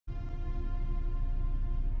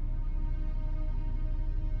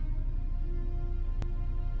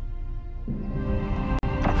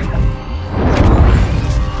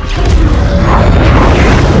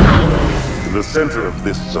the center of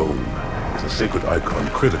this zone is a sacred icon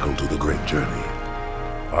critical to the great journey.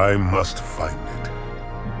 I must find it.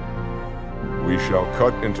 We shall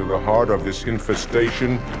cut into the heart of this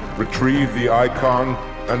infestation, retrieve the icon,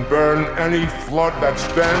 and burn any flood that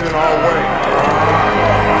stand in our way.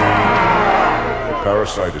 The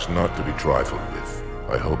parasite is not to be trifled with.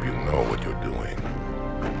 I hope you know what you're doing.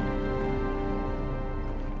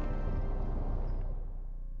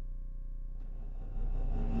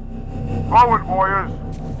 Forward, warriors,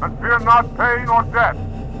 and fear not pain or death.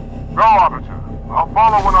 Go, Arbiter. I'll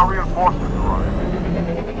follow when our reinforcements arrive.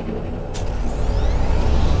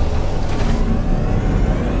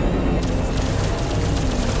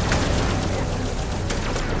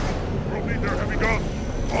 Rotate their heavy guns.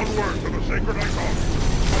 Onward to the sacred icon.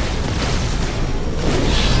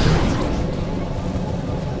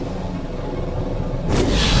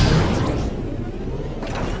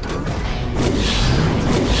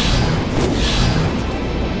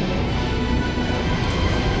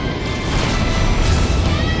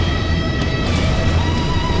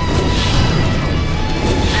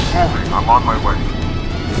 I'm on my way.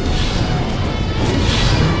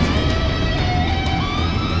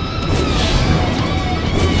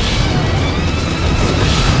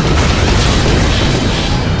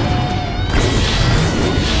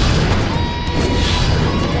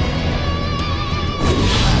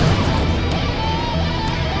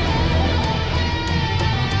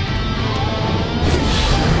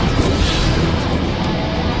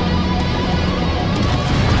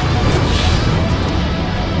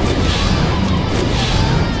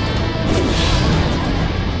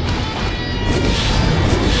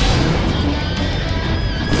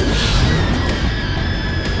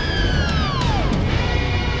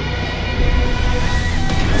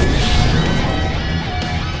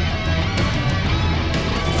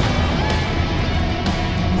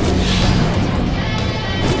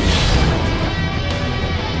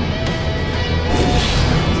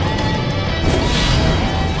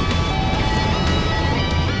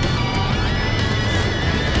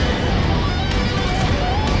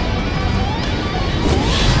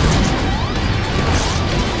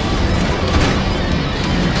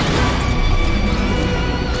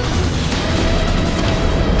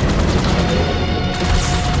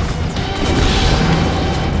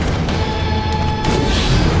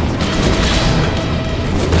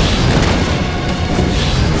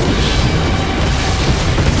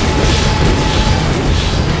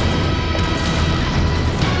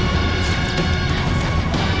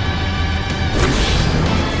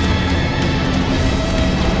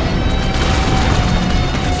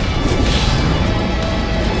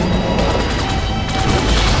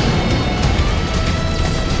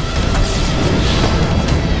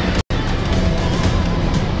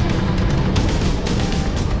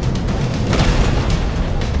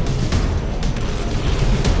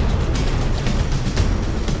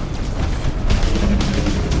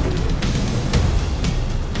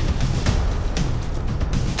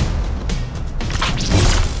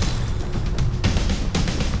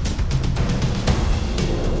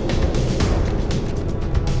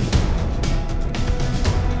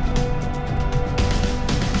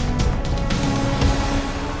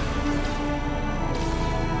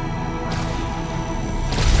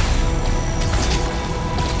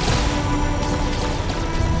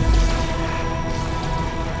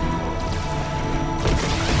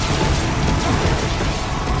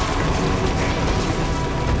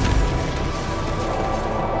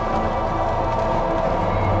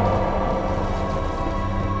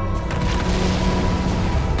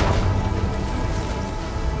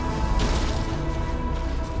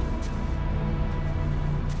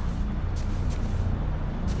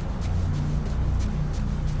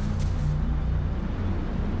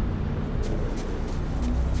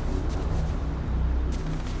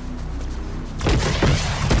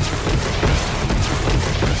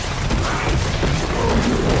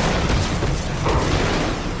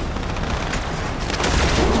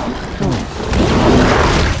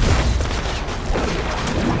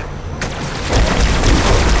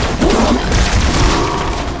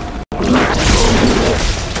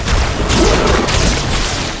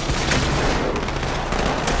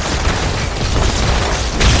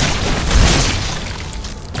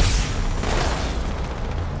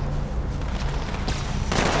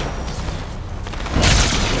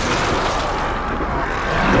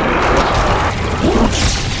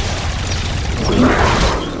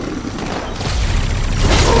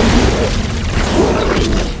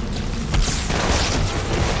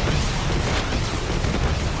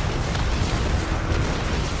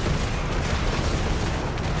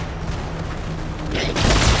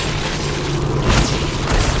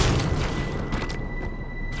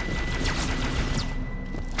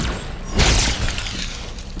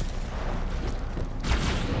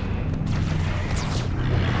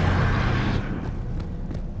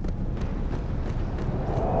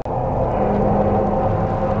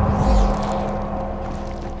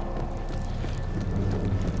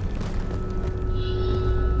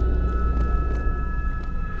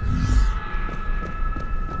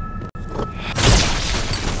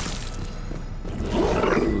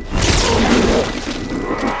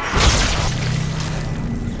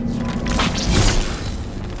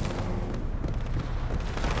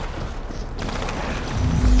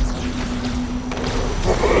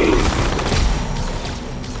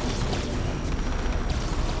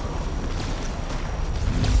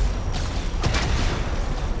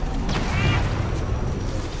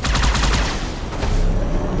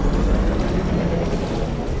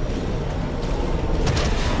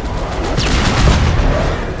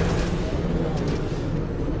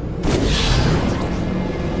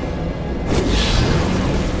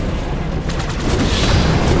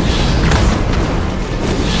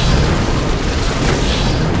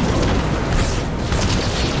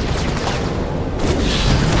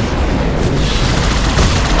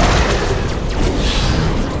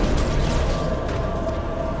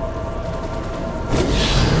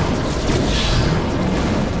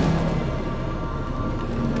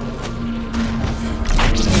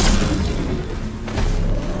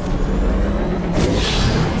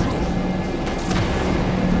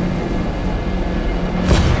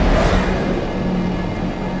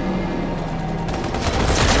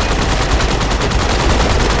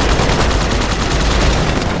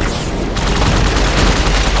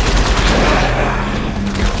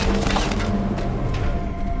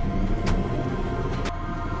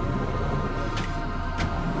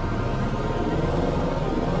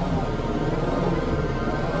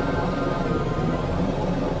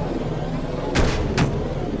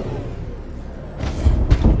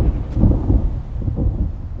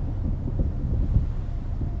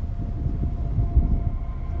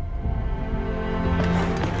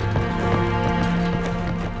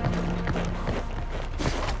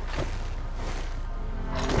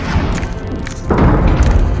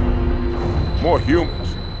 More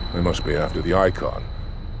humans. They must be after the icon.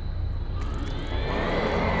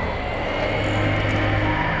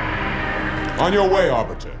 On your way,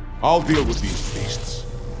 Arbiter. I'll deal with these beasts.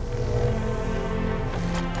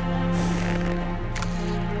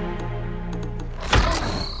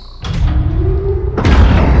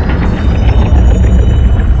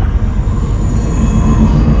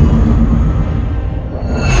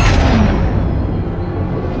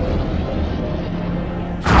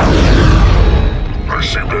 I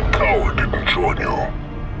see that coward didn't join you.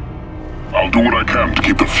 I'll do what I can to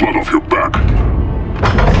keep the flood off your back.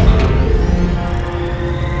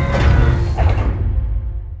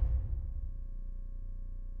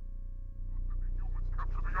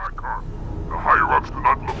 The higher-ups do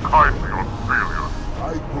not look kindly on failure.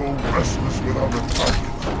 I grow restless without a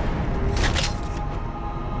target.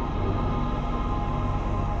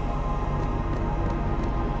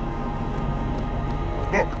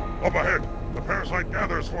 Look, up ahead. The parasite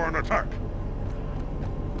gathers for an attack.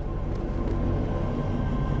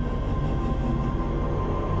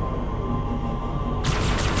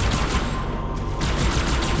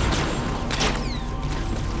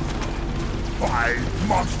 Five,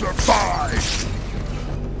 monster, five!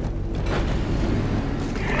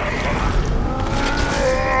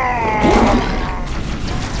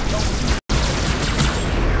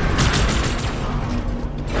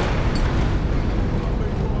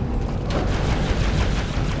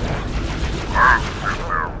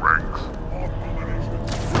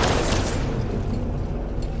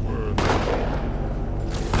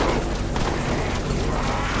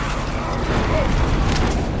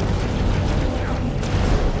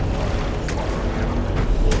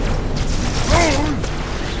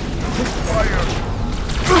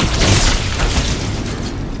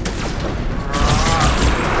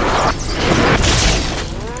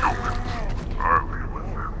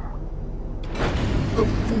 The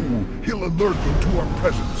fool! He'll alert them to our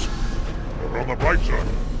presence. Look on the bright side.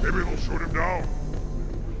 Maybe they'll shoot him down.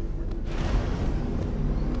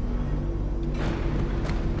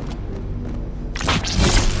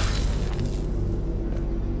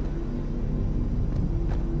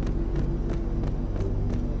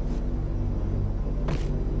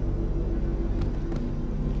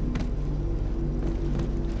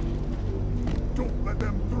 Don't let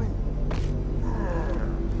them through.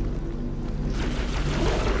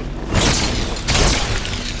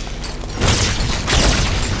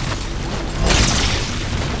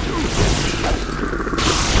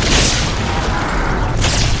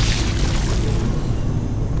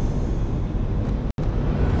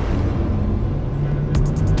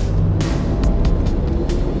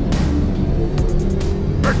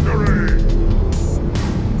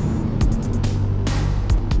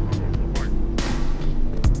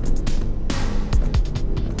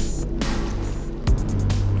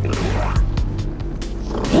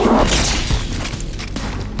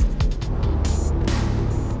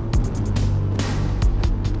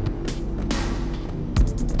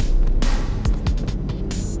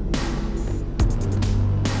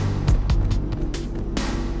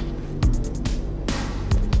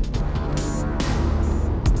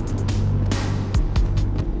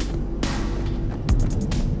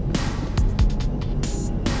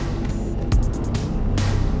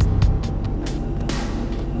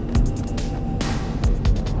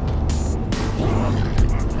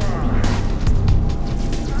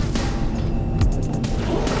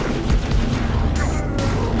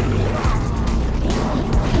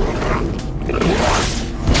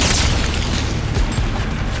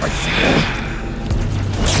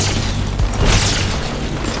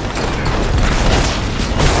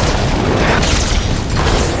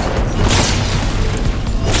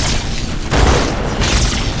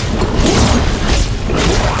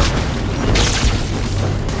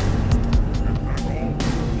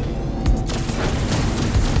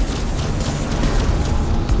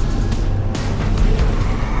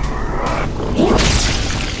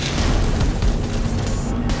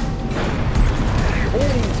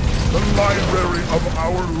 Library of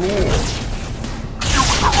our Lord.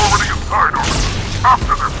 Humans are already inside of it.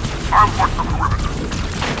 After this, I'll watch them with it.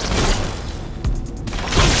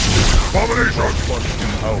 Abomination!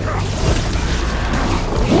 Busting out.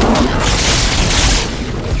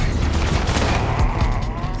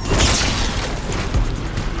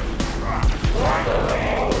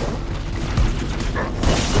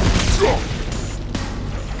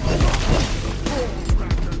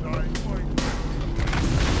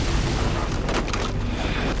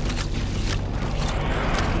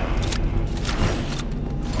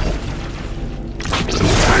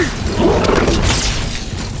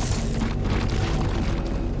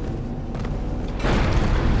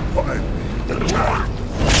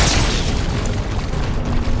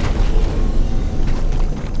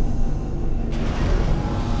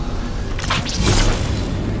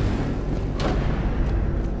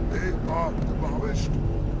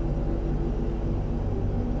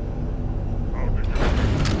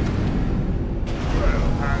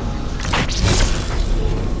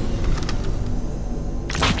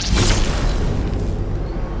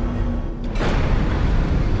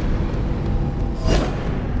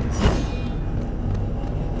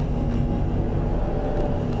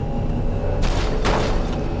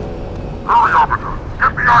 Hurry, Arbiter!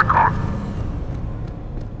 Get the icon!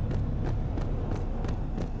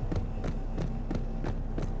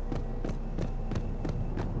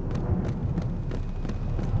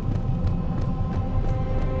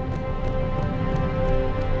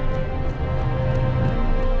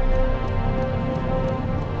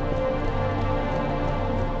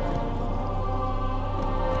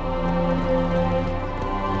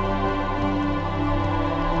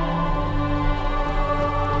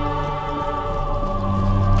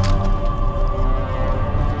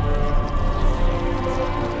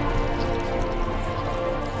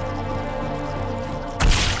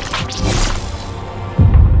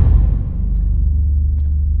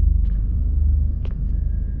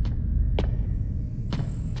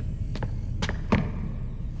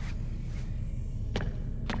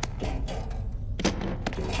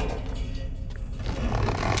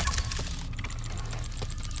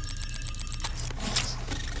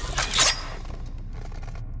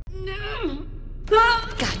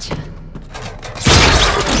 Gotcha.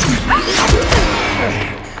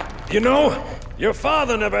 You know, your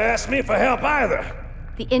father never asked me for help either.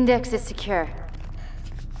 The index is secure.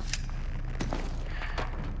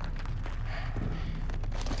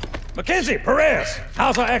 Mackenzie, Perez,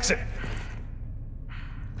 how's our exit?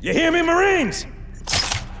 You hear me, Marines?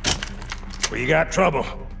 We got trouble.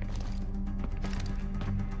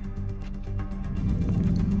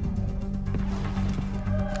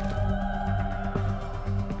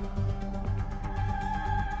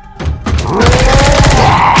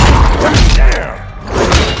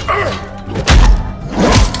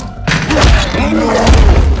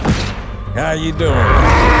 How you doing?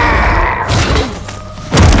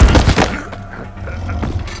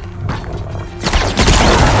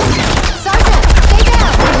 Sergeant, stay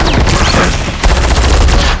down!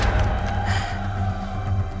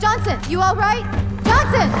 Johnson, you all right?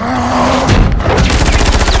 Johnson!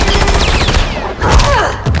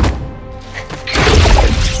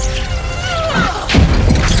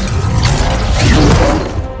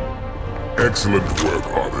 Excellent work,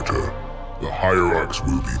 Arbiter. The Hierarchs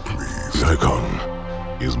will be pleased. The icon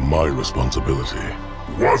is my responsibility.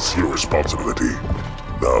 Was your responsibility.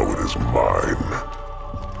 Now it is mine.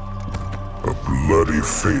 A bloody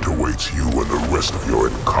fate awaits you and the rest of your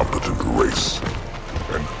incompetent race.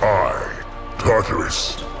 And I,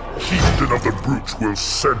 Tartarus, chieftain of the brutes, will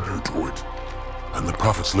send you to it. And the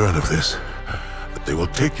prophets learn of this, that they will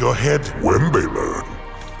take your head. When they learn.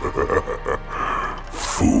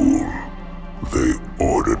 Fool. They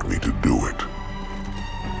ordered me to do it.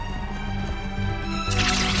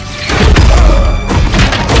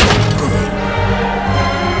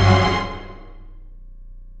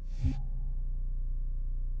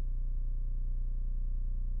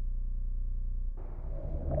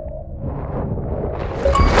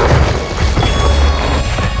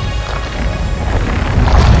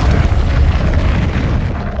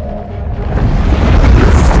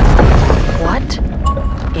 What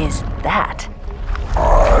is that?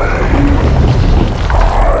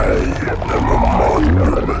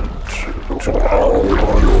 To all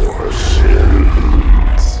your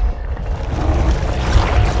sins.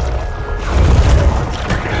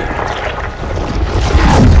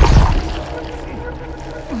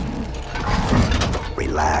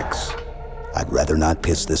 Relax. I'd rather not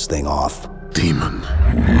piss this thing off. Demon.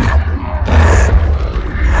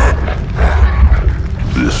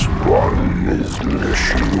 This one is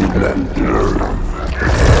machine and nerve,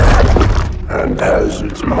 and has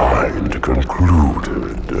its mind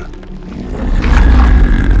concluded.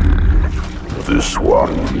 This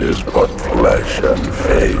one is but flesh and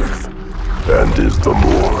faith, and is the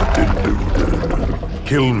more deluded.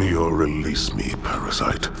 Kill me or release me,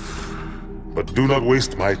 parasite. But do not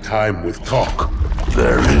waste my time with talk.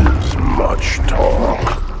 There is much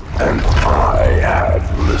talk, and I have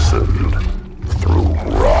listened through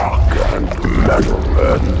rock and metal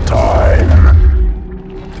and time.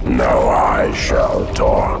 Now I shall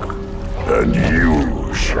talk, and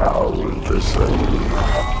you shall listen.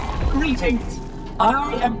 Greetings.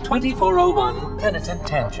 I am 2401 Penitent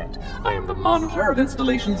Tangent. I am the monitor of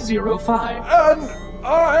Installation 05. And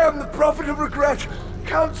I am the Prophet of Regret,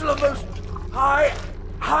 Councilor Most High,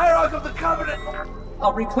 Hierarch of the Covenant.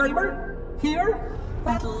 A reclaimer? Here?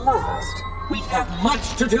 At last. We have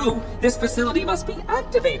much to do. This facility must be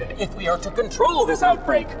activated if we are to control this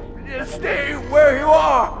outbreak. Stay where you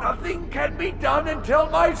are. Nothing can be done until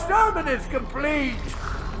my sermon is complete.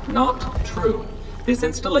 Not true. This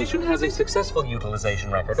installation has a successful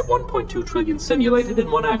utilization record of 1.2 trillion simulated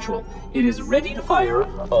and 1 actual. It is ready to fire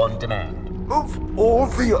on demand. Of all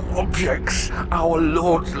the objects our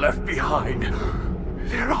lords left behind,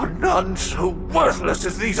 There are none so worthless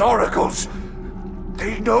as these oracles.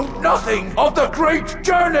 They know nothing of the Great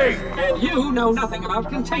Journey! And you know nothing about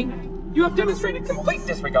containment. You have demonstrated complete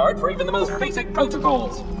disregard for even the most basic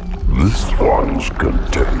protocols. This one's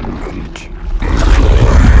containment.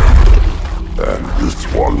 And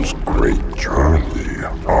this one's great journey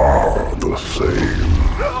are the same.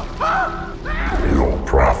 Your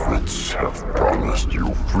prophets have promised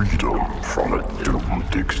you freedom from a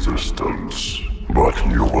doomed existence. But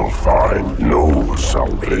you will find no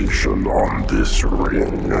salvation on this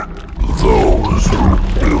ring. Those who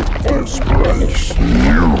built this place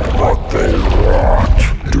knew what they wrought.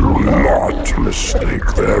 Do not mistake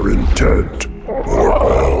their intent, or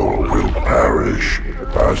all will perish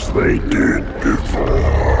as they did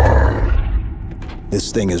before.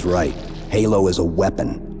 This thing is right. Halo is a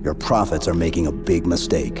weapon. Your prophets are making a big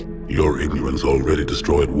mistake. Your ignorance already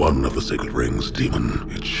destroyed one of the sacred rings, demon.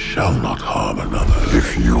 It shall not harm another.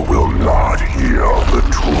 If you will not hear the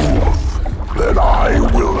truth, then I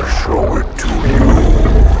will show it to you.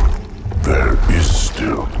 There is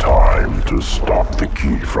still time to stop the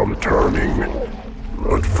key from turning.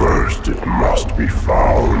 But first it must be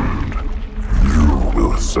found. You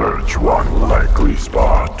will search one likely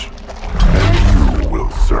spot, and you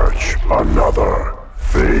will search another.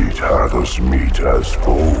 Fate had us meet as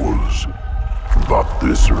foes, but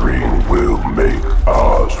this ring will make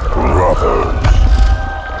us brothers.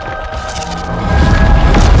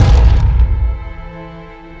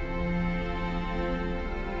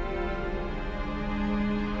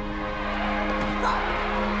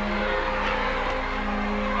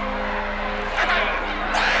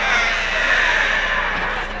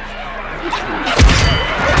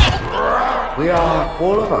 We are,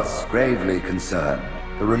 all of us, gravely concerned.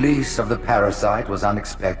 The release of the parasite was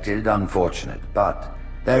unexpected, unfortunate, but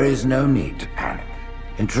there is no need to panic.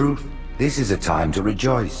 In truth, this is a time to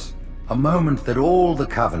rejoice. A moment that all the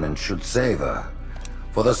Covenant should savor.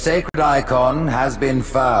 For the sacred icon has been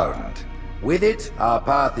found. With it, our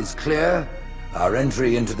path is clear, our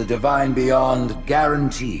entry into the divine beyond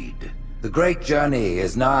guaranteed. The great journey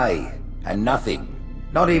is nigh, and nothing,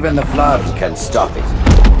 not even the flood, can stop it.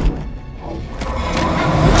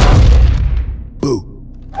 Boo.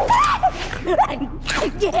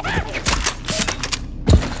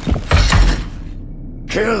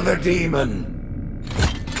 Kill the demon!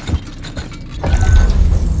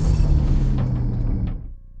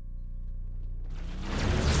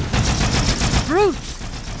 Brutes!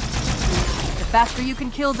 The faster you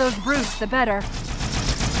can kill those brutes, the better.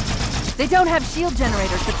 They don't have shield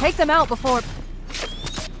generators, so take them out before...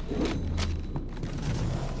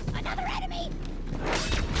 Another enemy!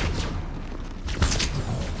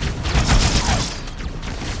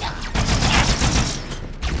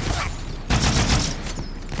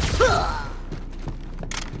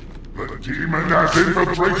 The demon has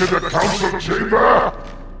infiltrated the council chamber!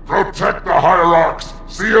 Protect the hierarchs!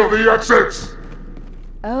 Seal the exits!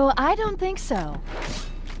 Oh, I don't think so.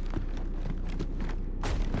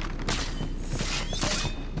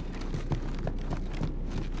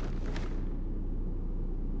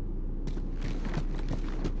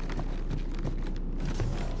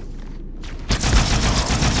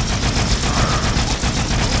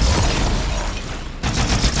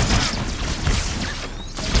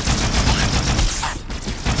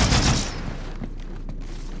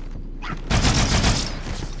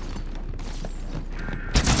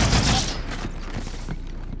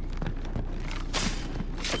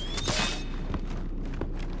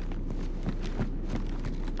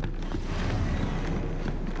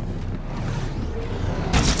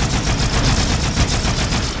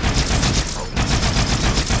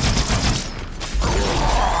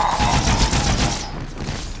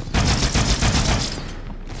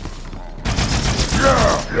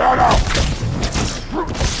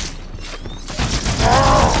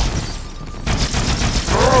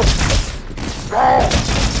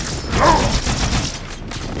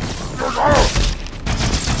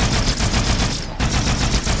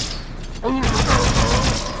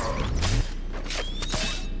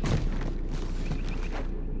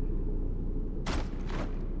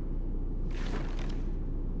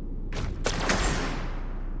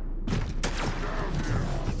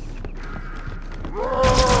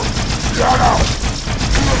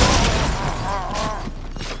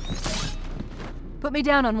 Put me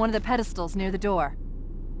down on one of the pedestals near the door.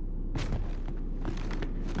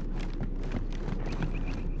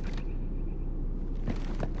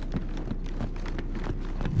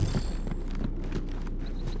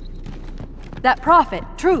 That prophet,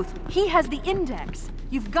 Truth, he has the index.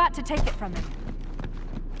 You've got to take it from him.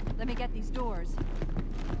 Let me get these doors.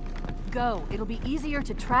 Go. It'll be easier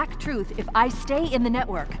to track Truth if I stay in the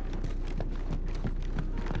network.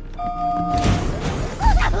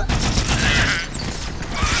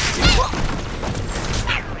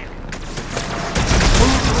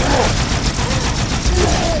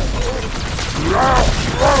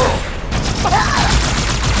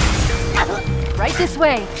 Right this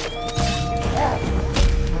way.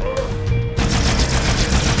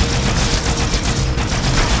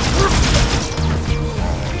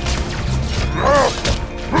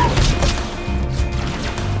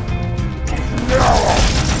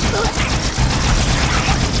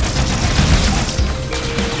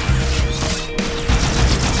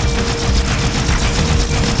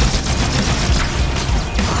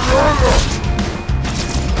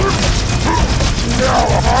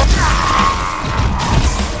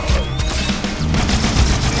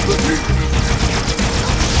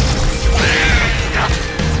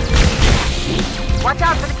 Watch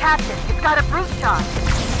out for the captain. It's got a brute shot.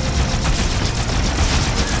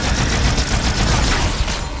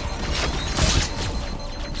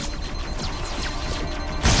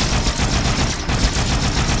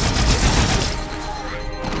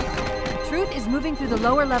 Truth is moving through the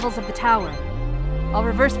lower levels of the tower. I'll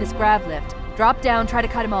reverse this grav lift. Drop down, try to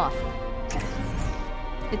cut him off.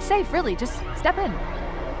 It's safe, really. Just step in.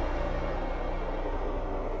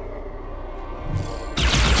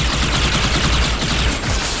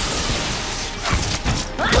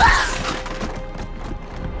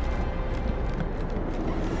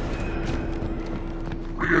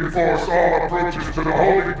 Reinforce all approaches to the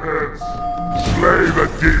holding pens. Slay the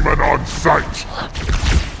demon on sight.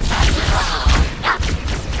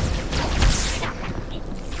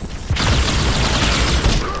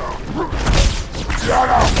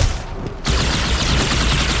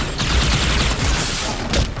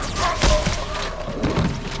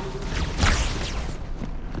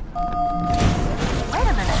 Wait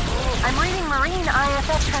a minute. I'm reading Marine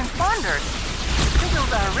IFF transponders.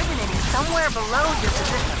 Signals are originating somewhere below your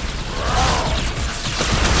position.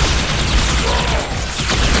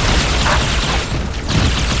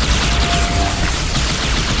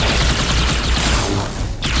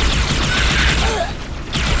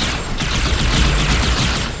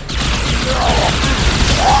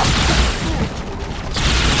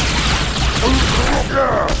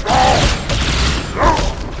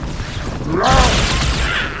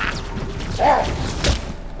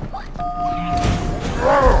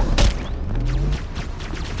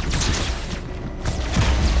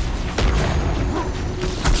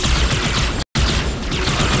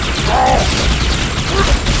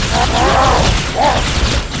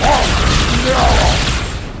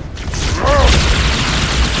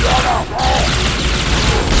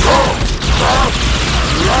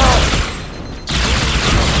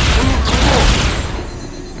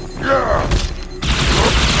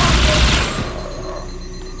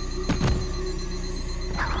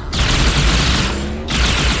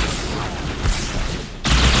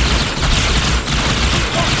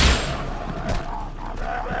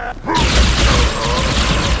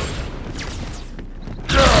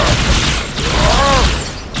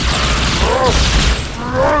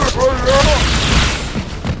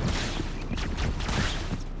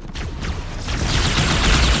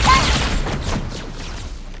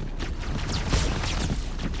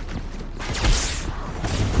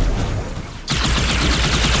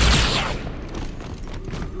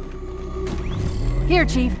 Here,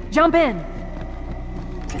 Chief. Jump in.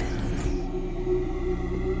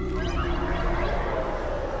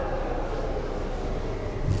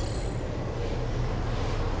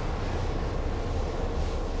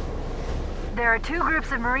 There are 2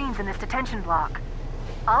 groups of Marines in this detention block.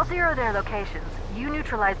 I'll zero their locations. You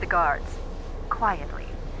neutralize the guards. Quietly.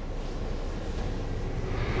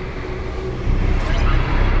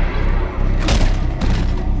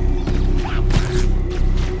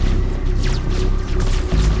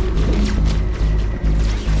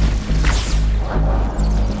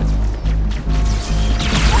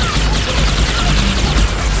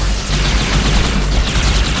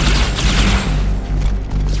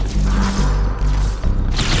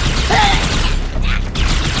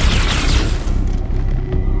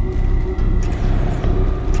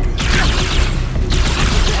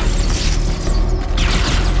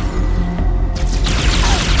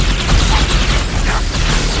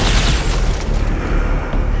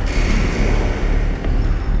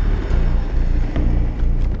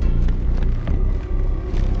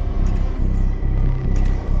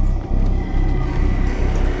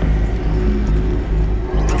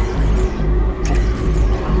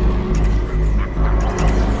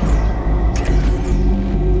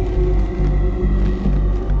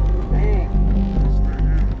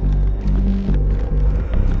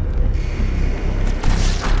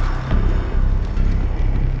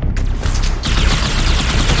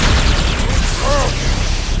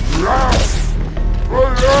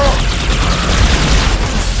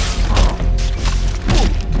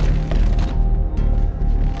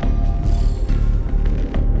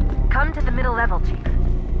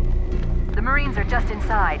 Marines are just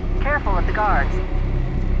inside. Careful of the guards.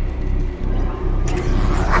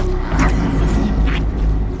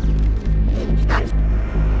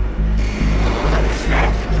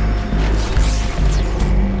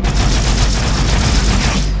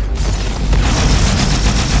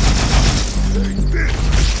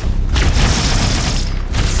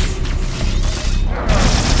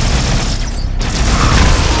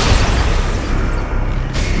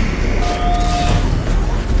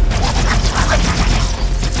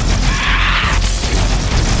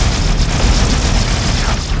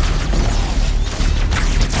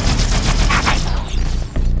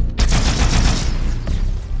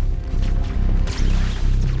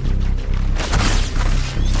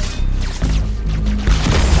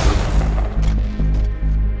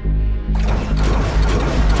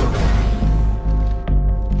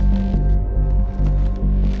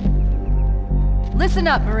 Listen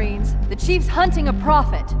up, Marines. The Chief's hunting a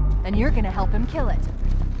prophet, and you're gonna help him kill it.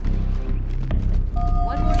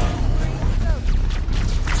 One more time, Marines, go.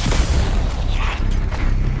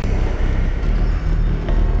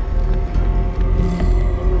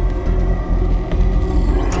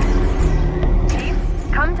 Chief,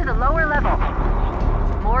 come to the lower level.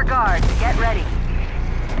 More guards, get ready.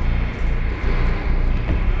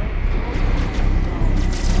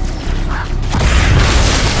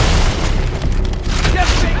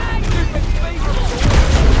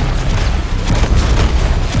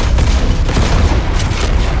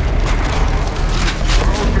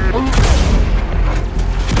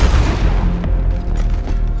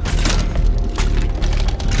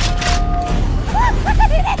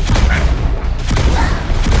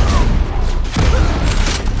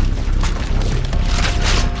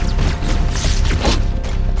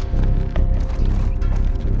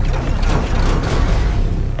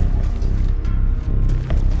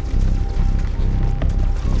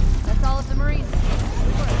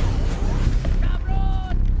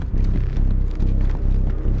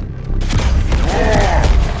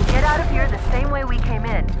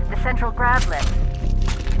 Central grab lift.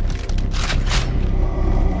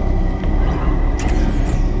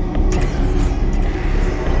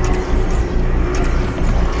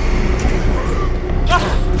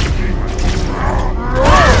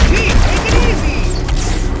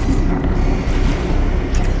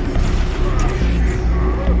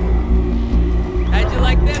 How'd you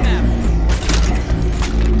like them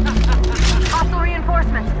apples? Hostile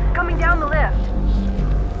reinforcements coming down the lift.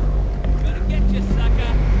 Gonna get you,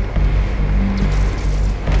 sucker.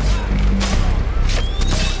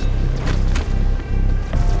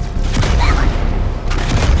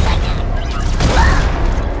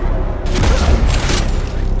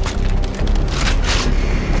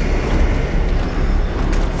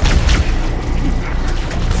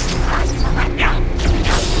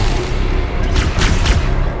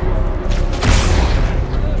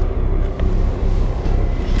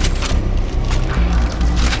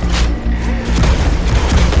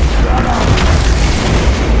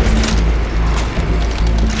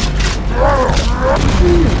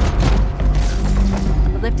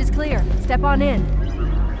 The lift is clear. Step on in.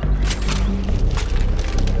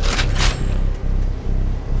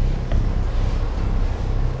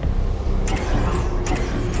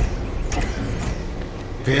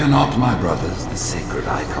 Fear not, my brothers, the sacred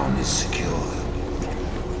icon is secure.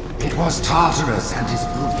 It was Tartarus and his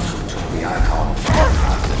brutes who took the icon from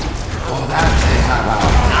us. For that they have our...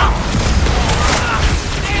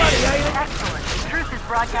 Excellent. Truth is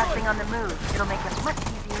broadcasting on the move. It'll make it much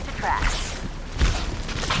easier to track.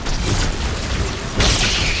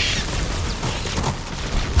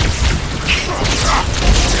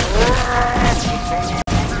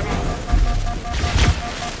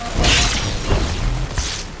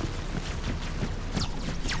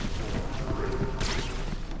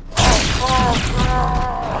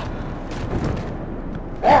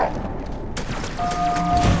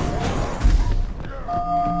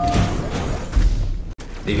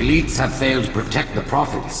 The elites have failed to protect the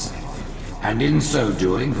prophets, and in so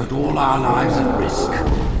doing put all our lives at risk.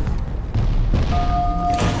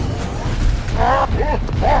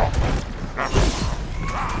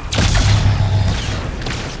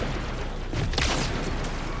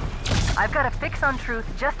 I've got a fix on Truth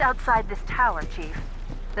just outside this tower, Chief.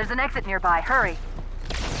 There's an exit nearby. Hurry.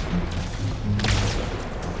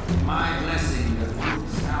 My blessing that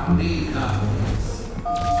roots now lead us.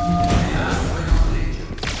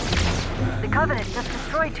 The Covenant just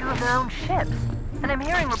destroyed 2 of their own ships. And I'm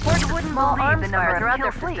hearing reports of small arms fire throughout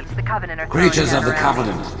their fleets. The Covenant are Creatures of the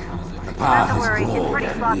Covenant. The path Not to is worry, it's broad, pretty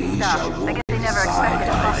and sloppy we stuff. shall I walk guess they never side expected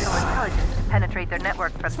a by hostile side. intelligence to penetrate their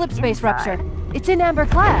network from Slip the space inside. rupture. It's in amber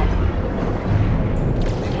clad.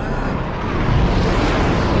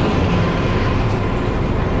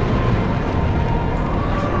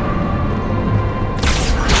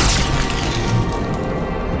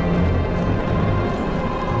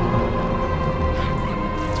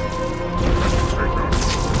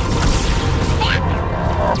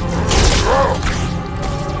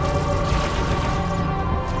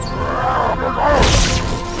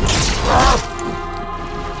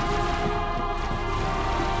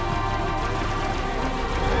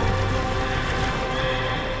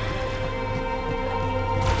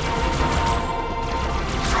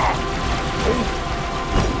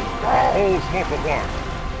 holes multiply.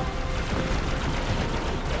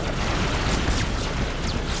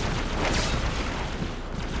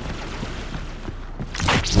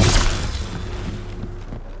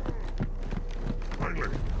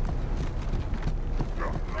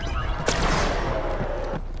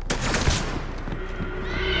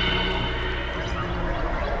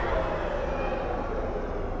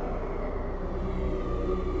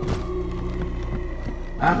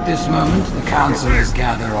 At this moment, the councillors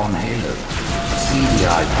gather on Halo to see the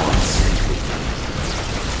icon safely.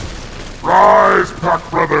 Rise, Pack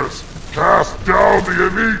Brothers! Cast down the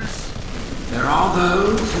elites! There are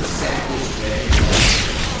those who said this day.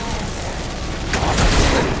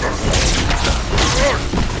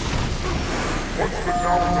 Once the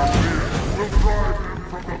towers are clear, we'll drive them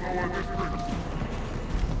from the lower districts.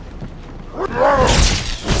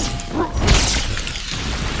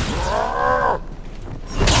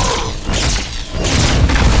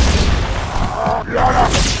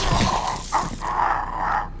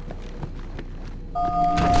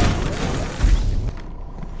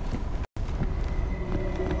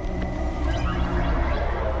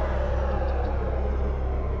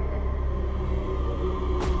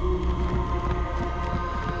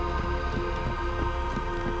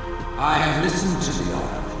 I have listened to the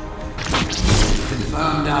order.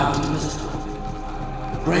 Confirmed our deepest hope.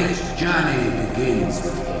 The great journey begins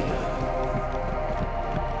with Halo.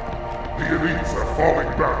 The elites are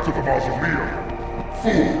falling back to the mausoleum.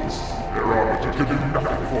 Fools! Their arbiter can do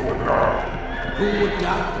nothing for them now. Who would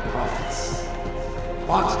doubt the prophets?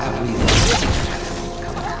 What have we done?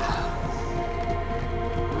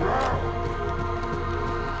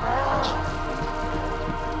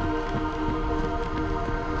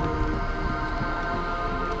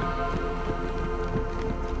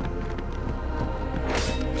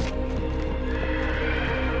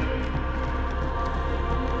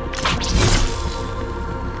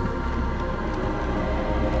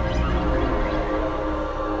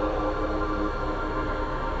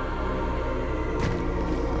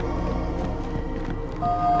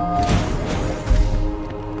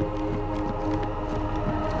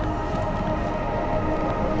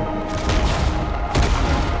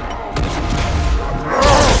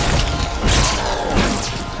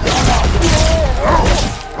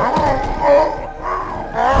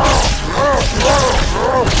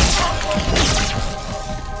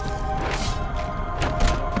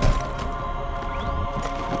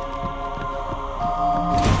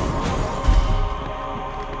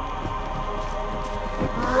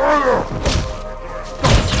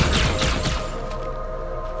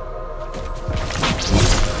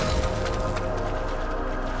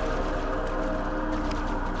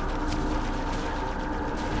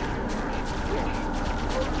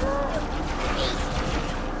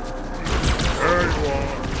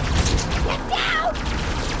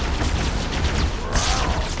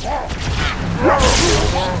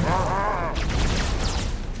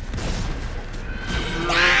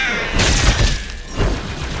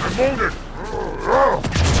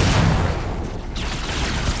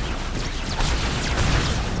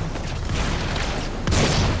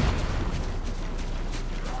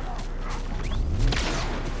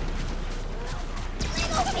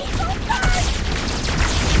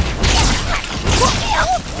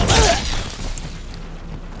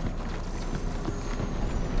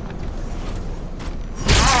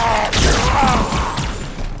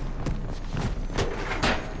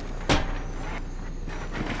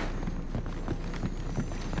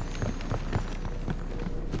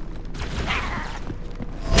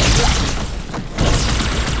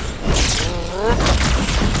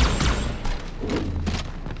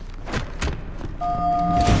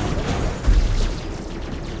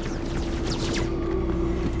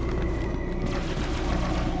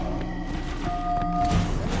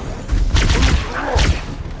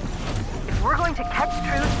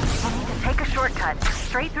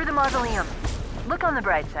 Straight through the mausoleum. Look on the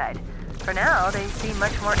bright side. For now, they seem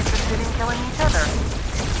much more interested in killing each other.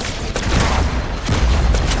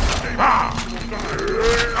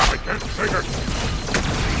 I can't take it!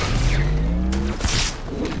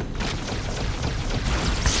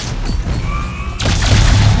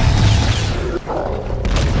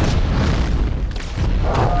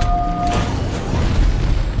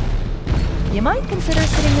 You might consider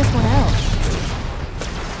sitting this one out.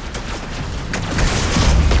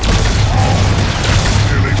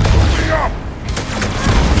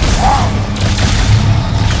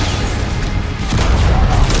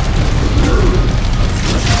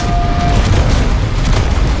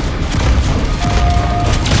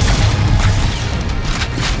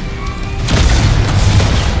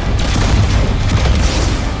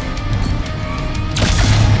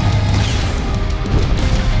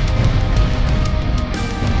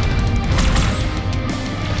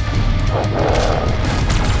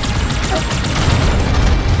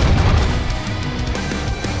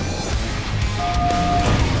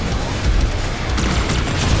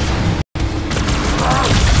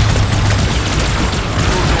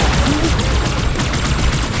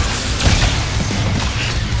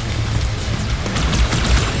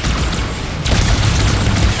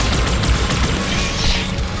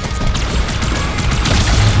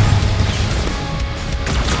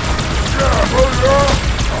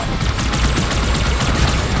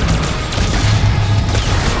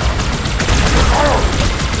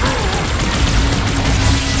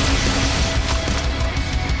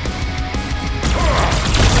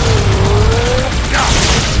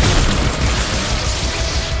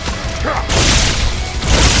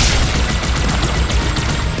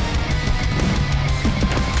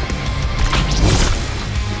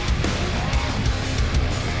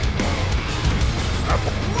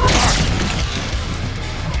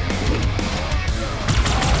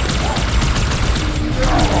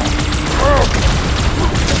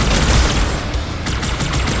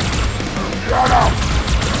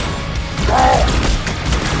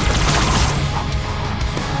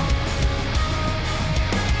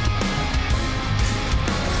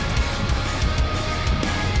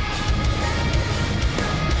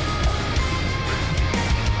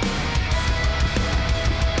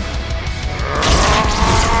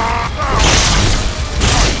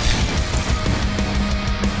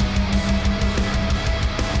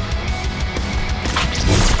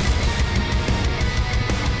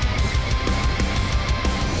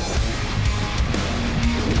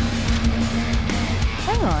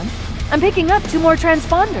 picking up 2 more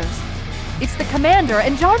transponders. It's the Commander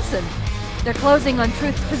and Johnson. They're closing on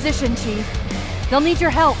Truth's position, Chief. They'll need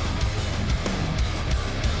your help.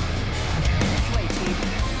 This way, Chief.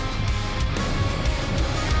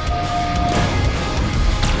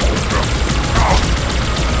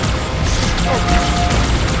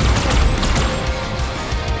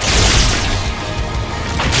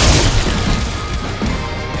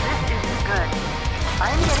 This isn't good.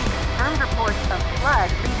 I'm getting confirmed reports of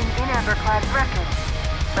flood leaving Inamber-class wreckage.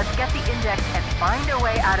 Let's get the index and find a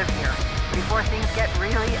way out of here before things get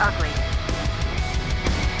really ugly.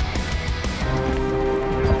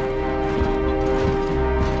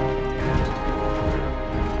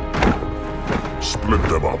 Split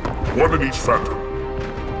them up. One in each phantom.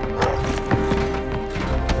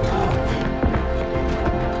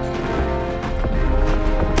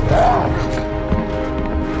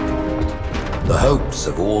 The hopes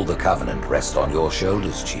of all the Covenant rest on your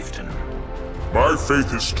shoulders, Chieftain. My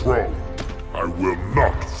faith is strong. I will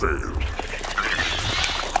not fail.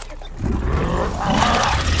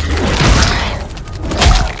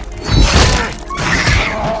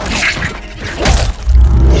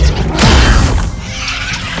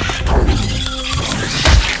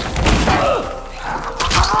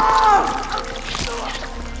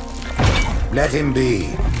 Let him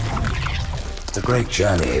be. The great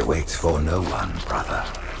journey waits for no one, brother.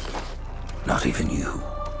 Not even you.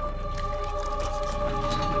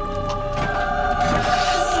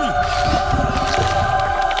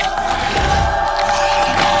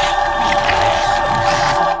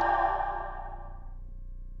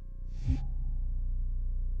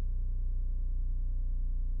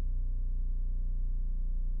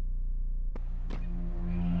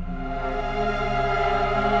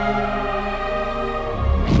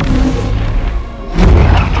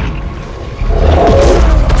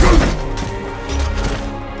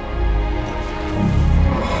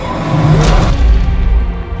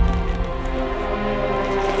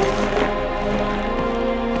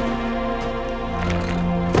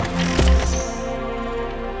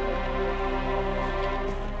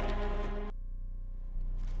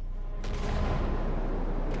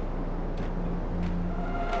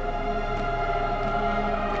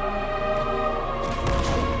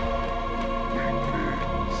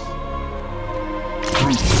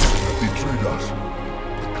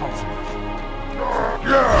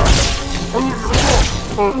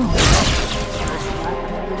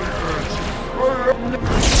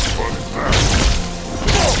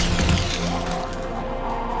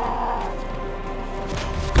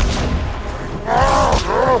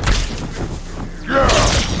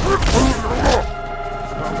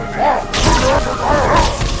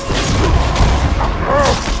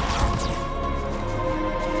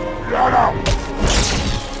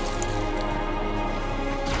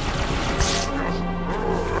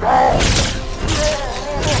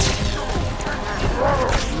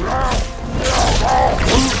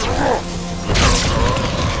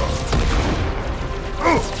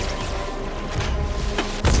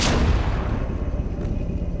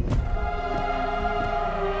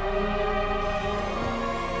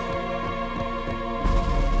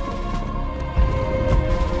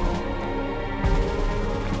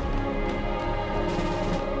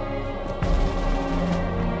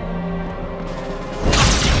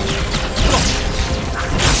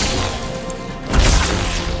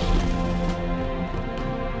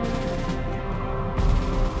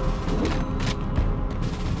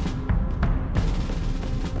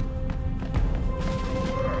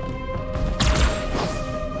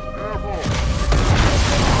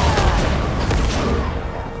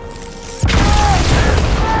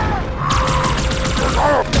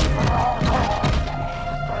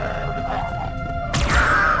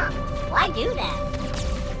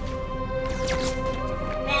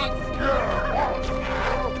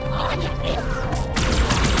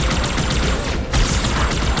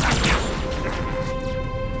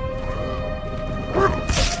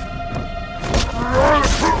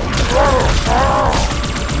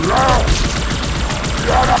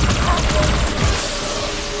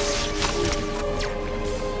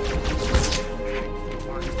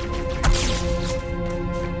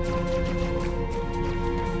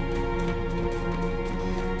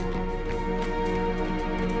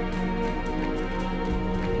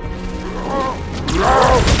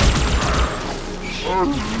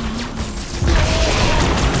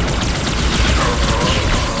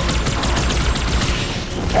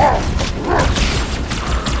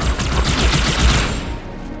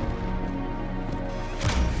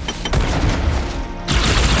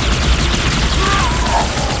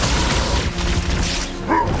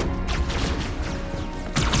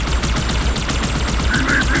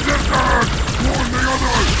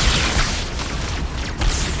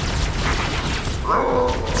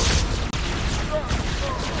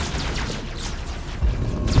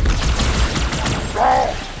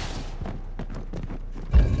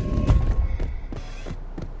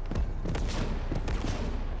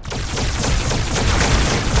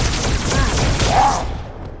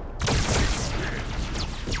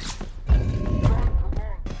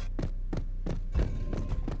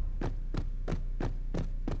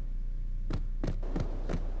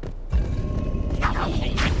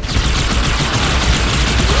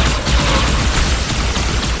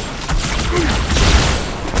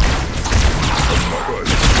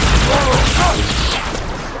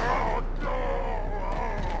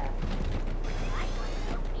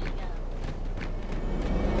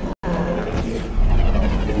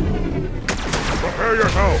 Prepare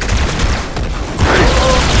yourself!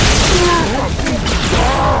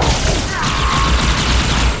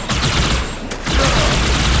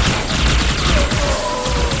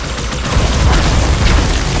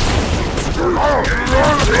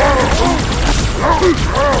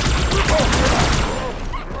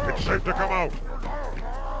 It's safe to come out.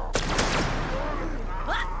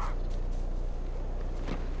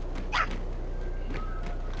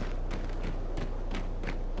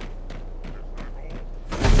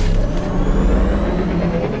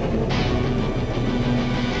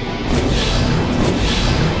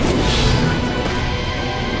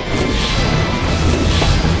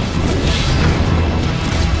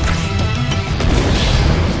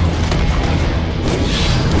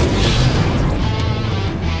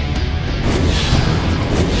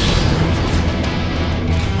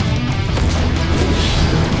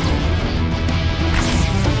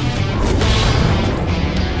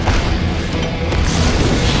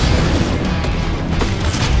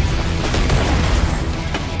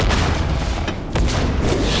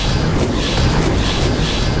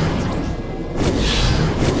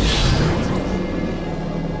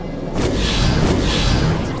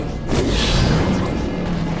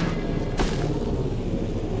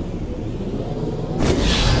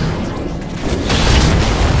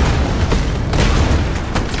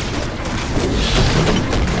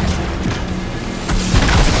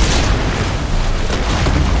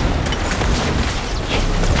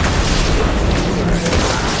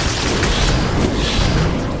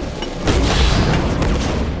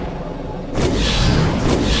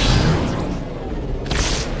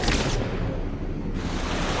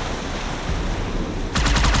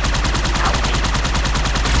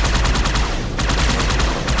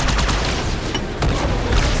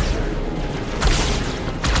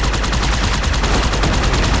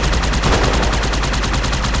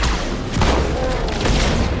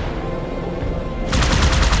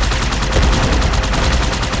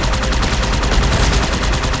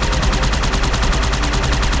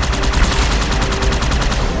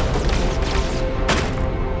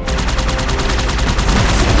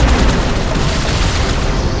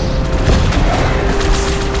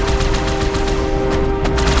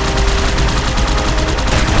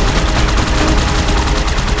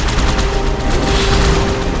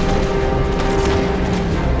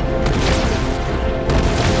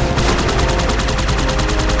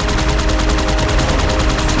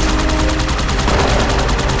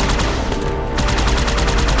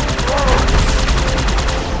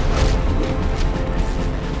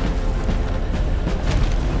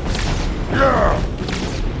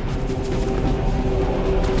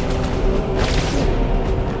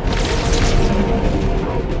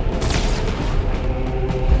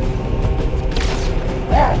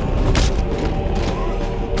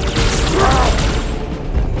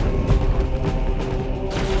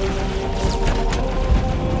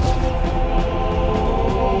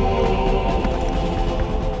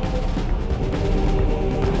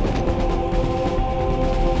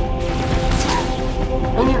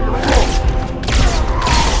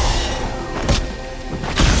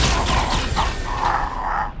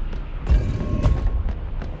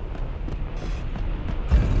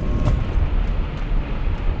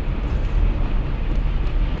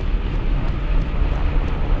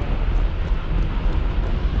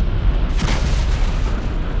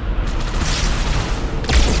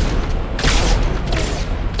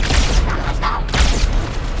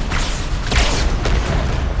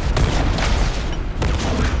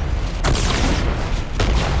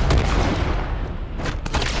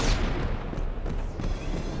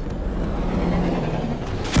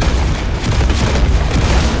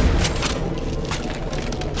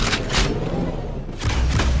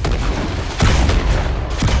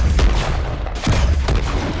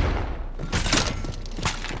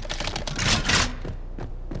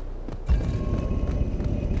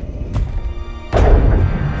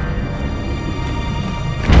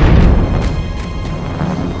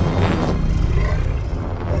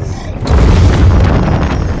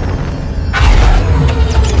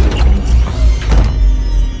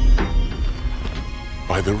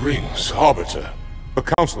 Yes, Arbiter. The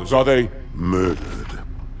Councilors, are they... Murdered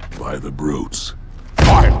by the brutes.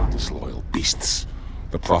 Vile, disloyal beasts.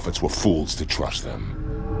 The Prophets were fools to trust them.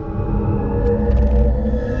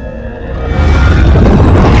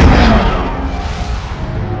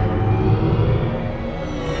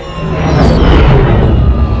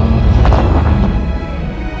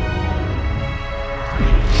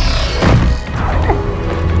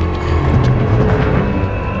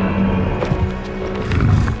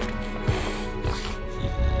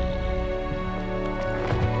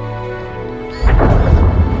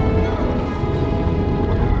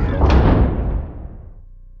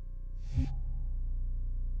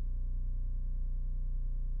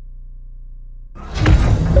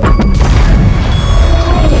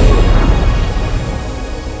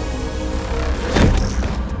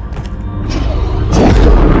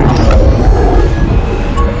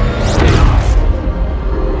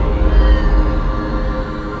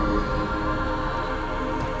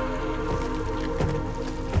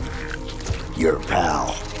 Your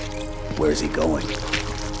pal. Where's he going?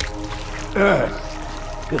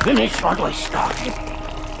 Earth, to finish what I started.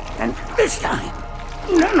 And this time,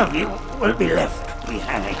 none of you will be left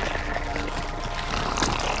behind.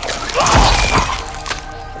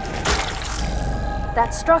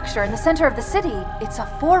 That structure in the center of the city, it's a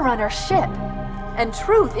Forerunner ship. And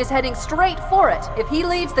Truth is heading straight for it. If he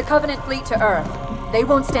leads the Covenant fleet to Earth, they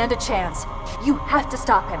won't stand a chance. You have to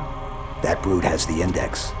stop him. That brute has the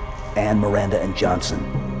Index. And Miranda and Johnson.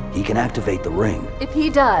 He can activate the ring. If he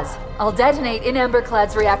does, I'll detonate in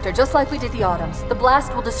Amberclad's reactor just like we did the Autumn's. The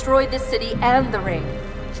blast will destroy this city and the ring.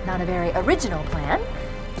 Not a very original plan,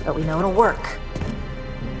 but we know it'll work.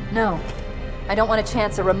 No, I don't want to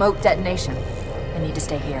chance a remote detonation. I need to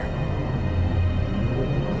stay here.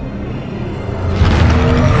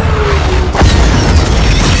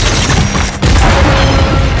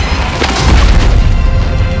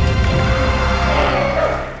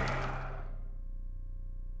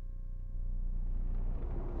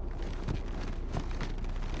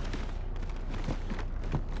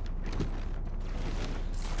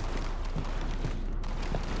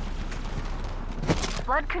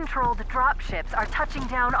 Flood-controlled dropships are touching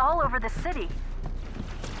down all over the city.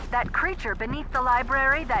 That creature beneath the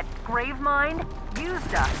library, that grave mind,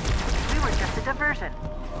 used us. We were just a diversion.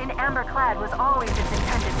 In Amberclad was always its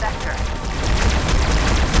intended vector.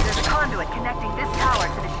 There's a conduit connecting this tower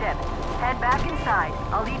to the ship. Head back inside.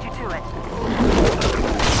 I'll lead you to it.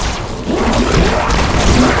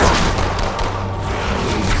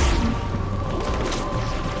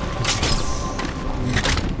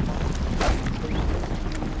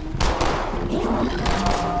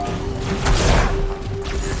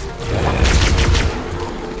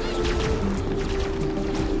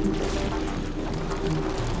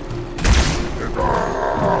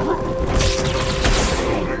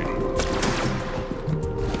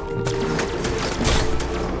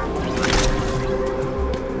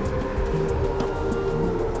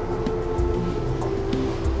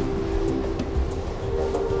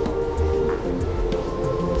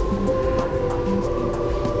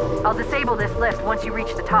 I'll disable this lift once you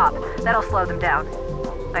reach the top. That'll slow them down.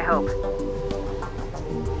 I hope.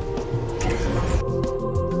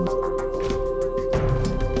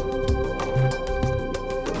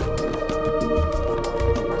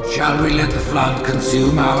 Shall we let the flood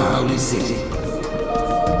consume our holy city?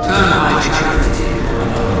 Turn our charity.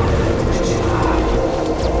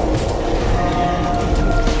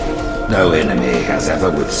 No enemy has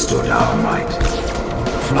ever withstood our might.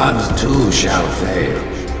 The flood too shall fail.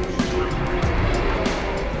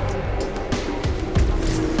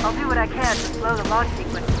 I'll do what I can to slow the launch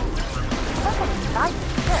sequence. Look inside the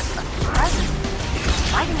ship, a presence.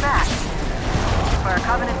 Fighting back. For a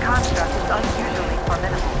Covenant construct, it's unusually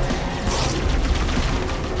formidable.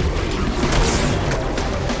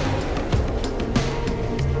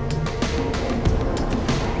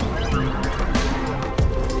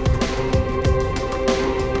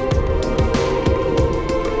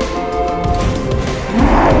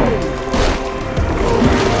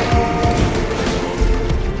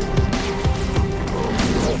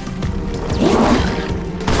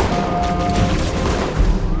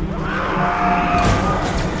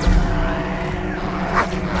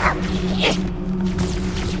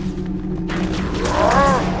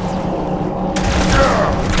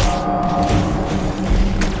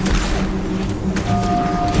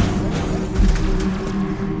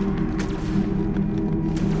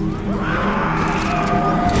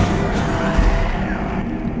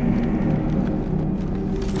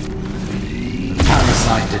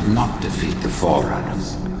 Did not defeat the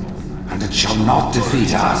Forerunners, and it shall not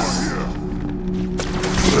defeat us.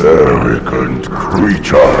 Arrogant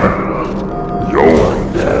creature. Your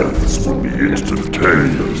deaths will be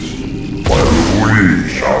instantaneous, while we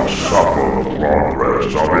shall suffer the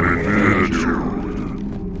progress of infinitude.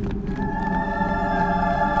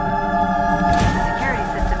 Security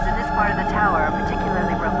systems in this part of the tower are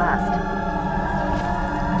particularly robust.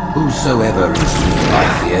 Whosoever is weak by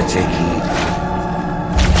fear, take heed.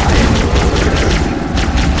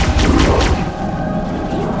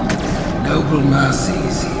 Noble mercy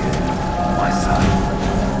is here, my son.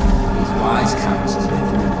 These wise counsels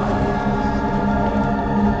live in my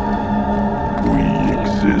We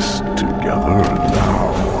exist together now.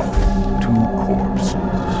 Two corpses.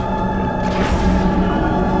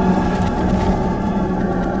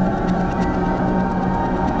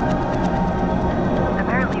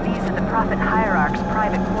 Apparently these are the Prophet Hierarch's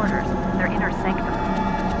private quarters, their inner sanctum.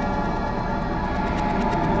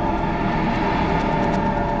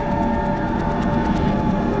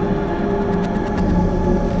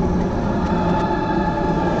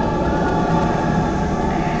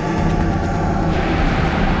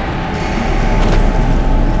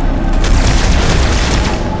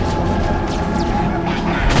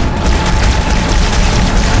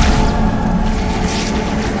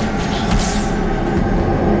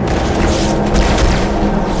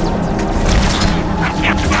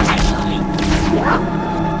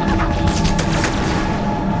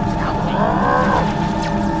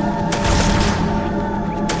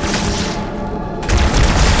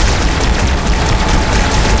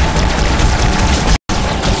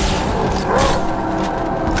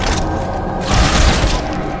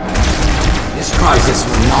 This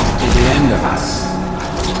will not be the end of us.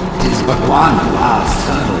 It is but one last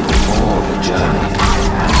hurdle before the journey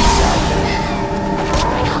and salvation.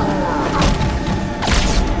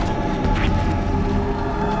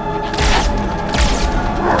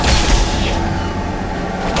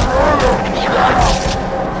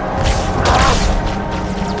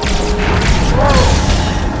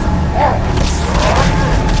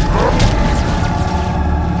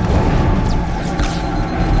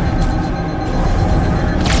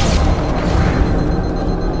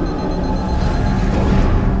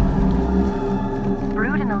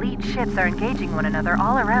 Ships are engaging one another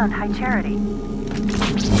all around High Charity.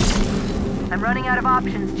 I'm running out of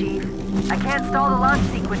options, Chief. I can't stall the launch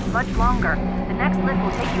sequence much longer. The next lift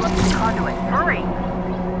will take you up to the conduit. Hurry!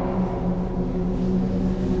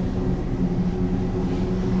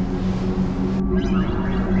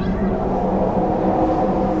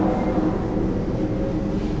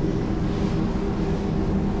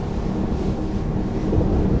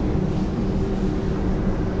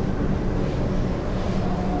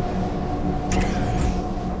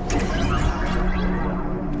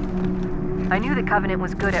 I knew the Covenant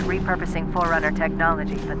was good at repurposing Forerunner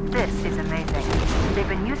technology, but this is amazing. They've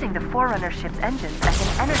been using the Forerunner ship's engines as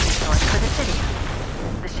an energy source for the city.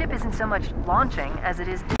 The ship isn't so much launching as it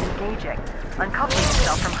is disengaging, uncoupling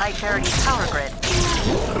itself from High Charity's power grid.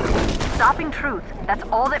 Stopping truth, that's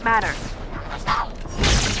all that matters.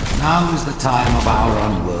 Now is the time of our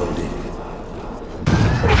unworlding.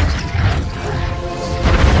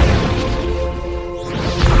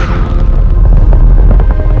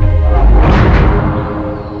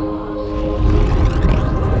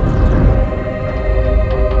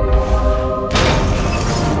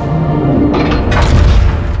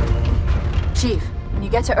 Chief, when you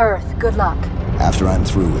get to Earth, good luck. After I'm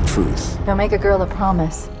through with truth. Don't make a girl a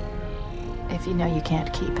promise, if you know you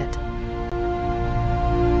can't keep it.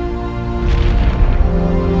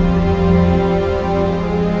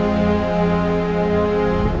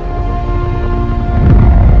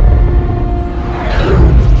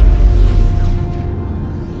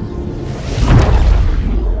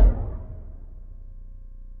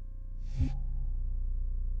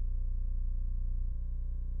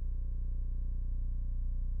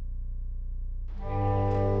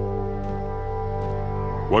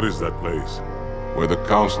 What is that place? Where the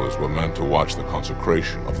counselors were meant to watch the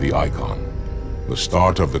consecration of the Icon. The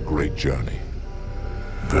start of the Great Journey.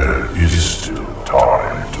 There is still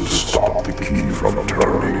time to stop the key from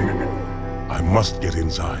turning. I must get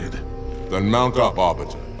inside. Then mount up,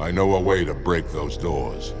 Arbiter. I know a way to break those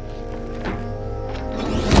doors.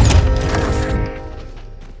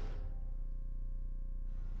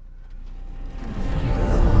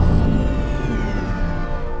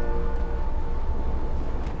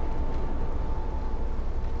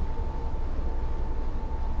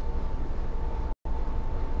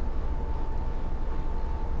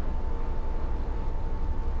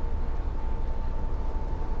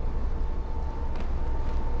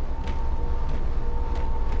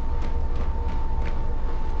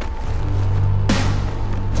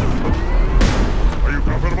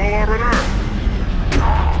 Arbiter!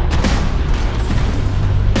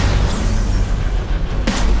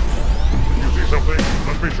 You see something?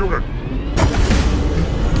 Let me shoot it!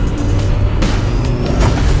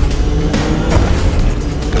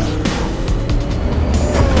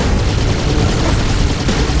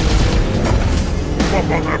 Move up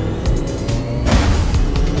on them!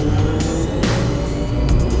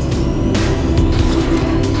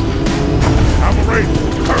 Cavalry,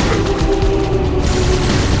 perfect!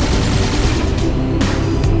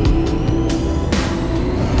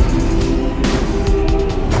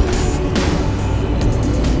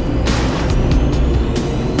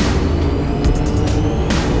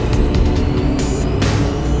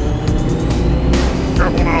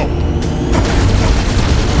 Careful now!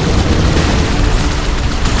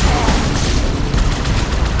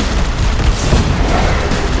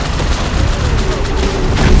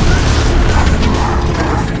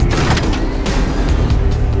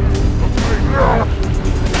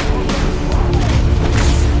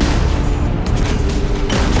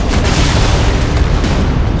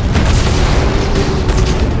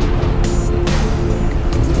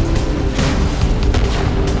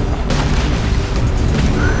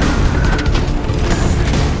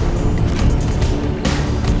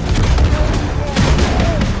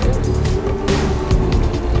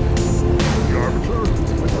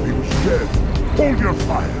 Hold your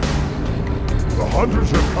fire! The hunters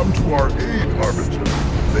have come to our aid, Arbiter.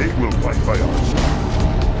 They will fight by our side.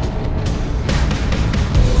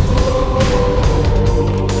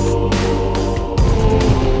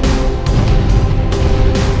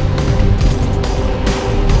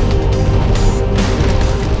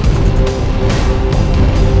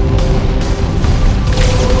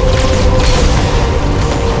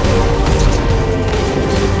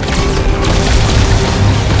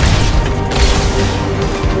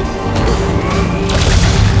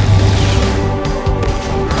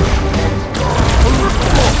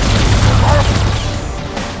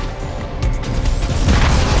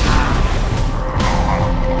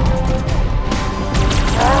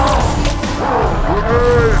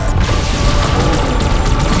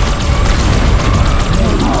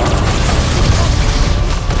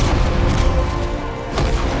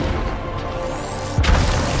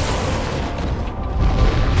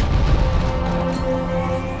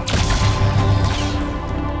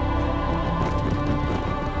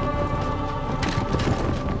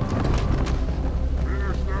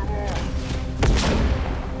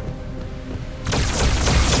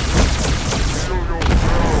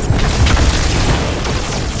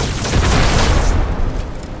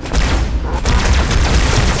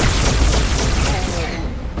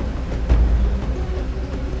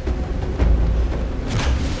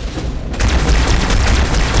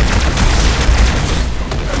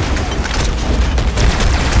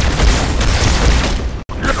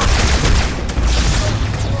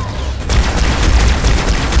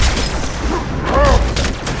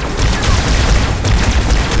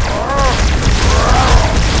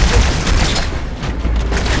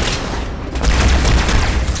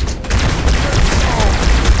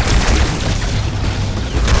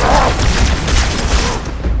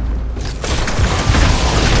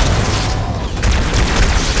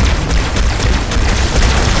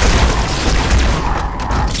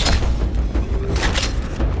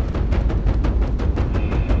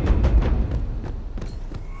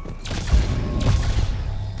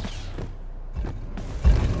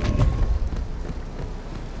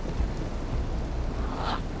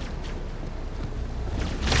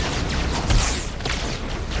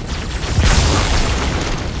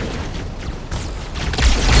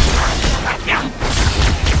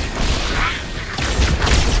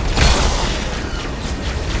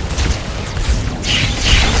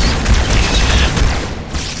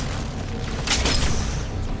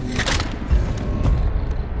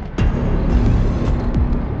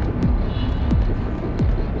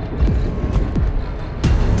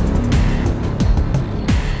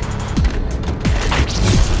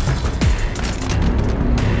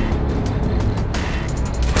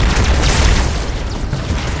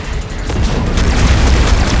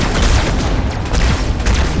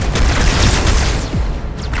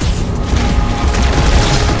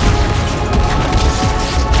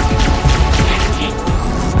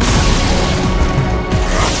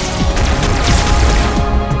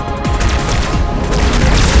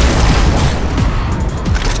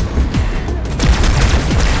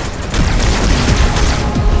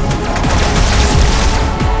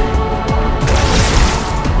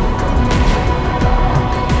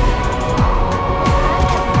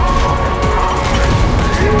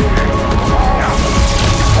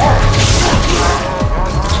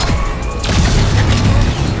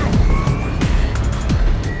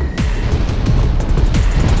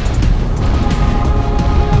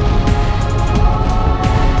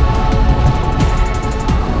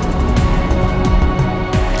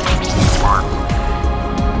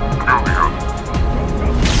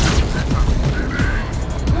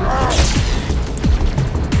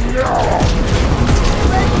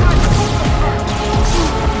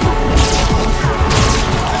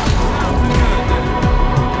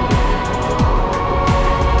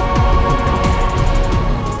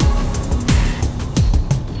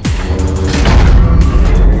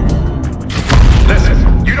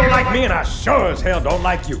 as hell don't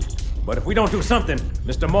like you. But if we don't do something,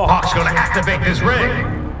 Mr. Mohawk's gonna activate this ring.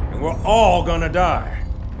 And we're all gonna die.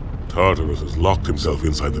 Tartarus has locked himself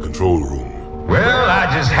inside the control room. Well,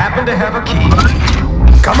 I just happen to have a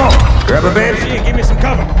key. Come on, grab a banshee and give me some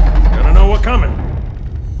cover. Gonna know what's coming.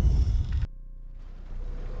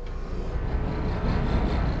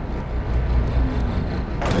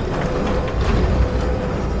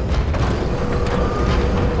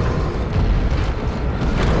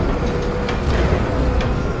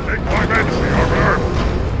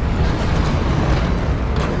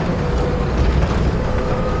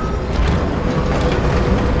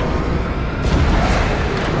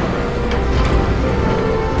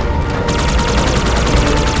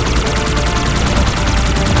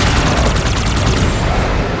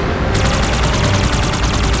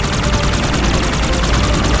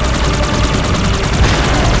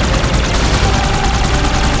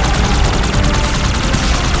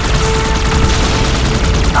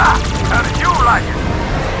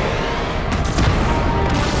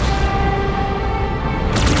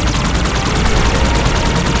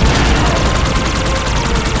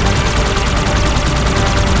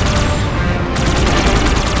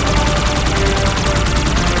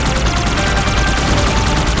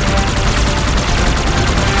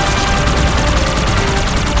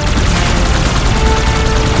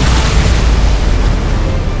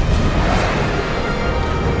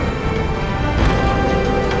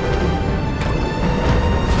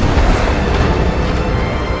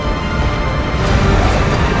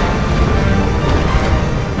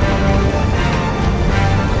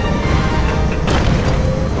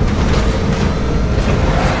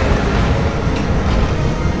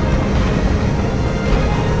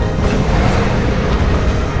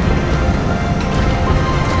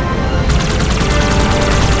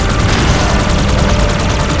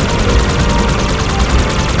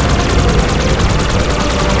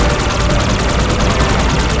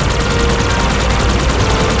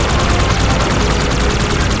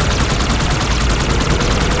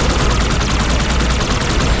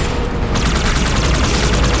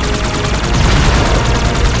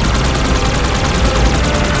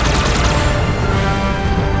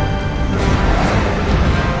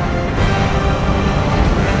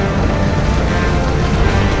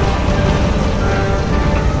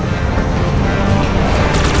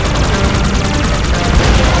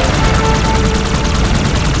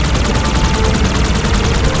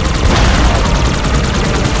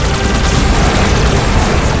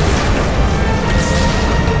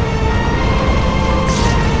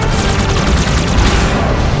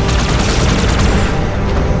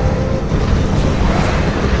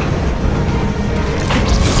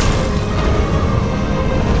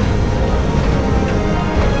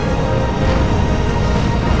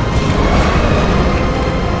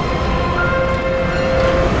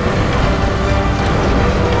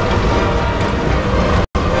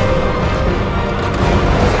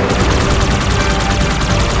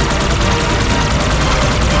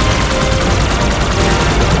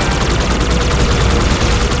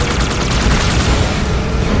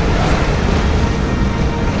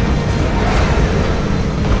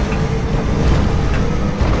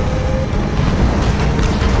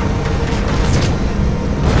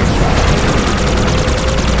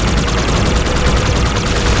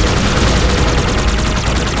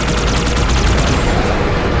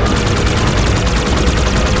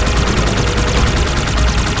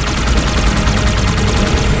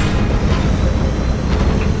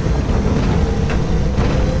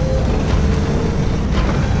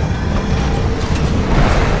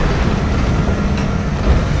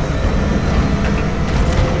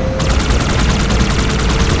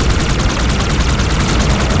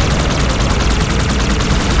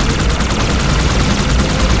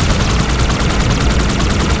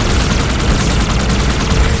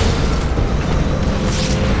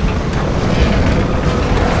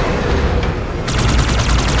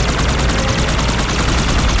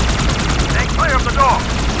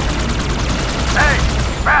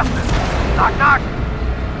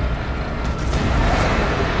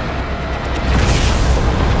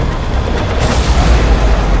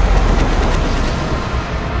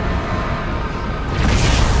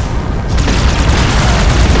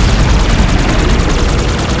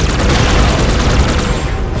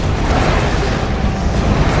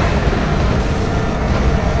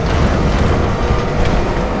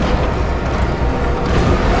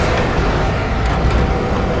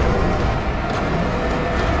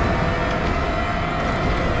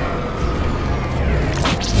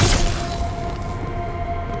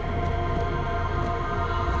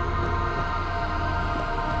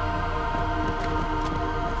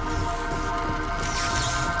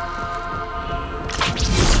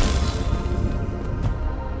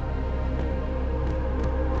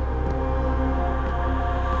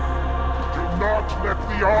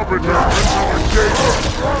 Arbiter into engagement!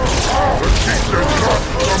 The chief does not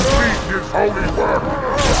complete his holy work!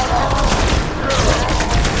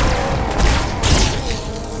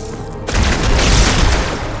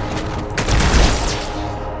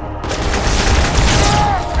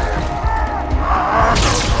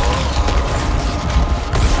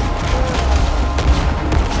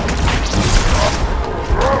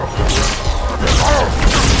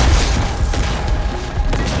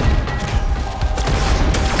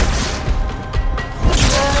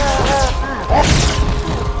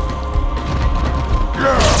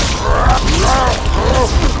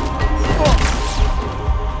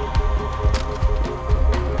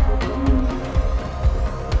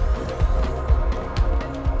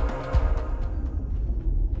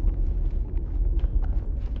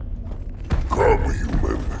 Come,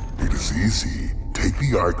 human. It is easy. Take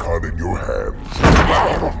the icon in your hands.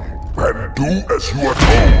 And do as you are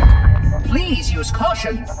told. Please use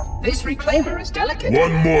caution. This reclaimer is delicate.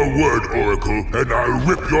 One more word, Oracle, and I'll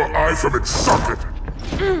rip your eye from its socket!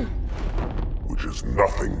 Which is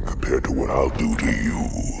nothing compared to what I'll do to you.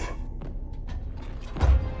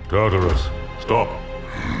 Tartarus, stop.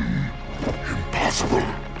 Impossible.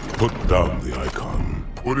 Put down the icon.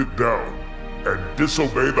 Put it down. And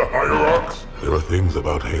disobey the Hierarchs? There are things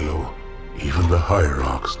about Halo even the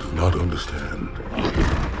Hierarchs do not understand.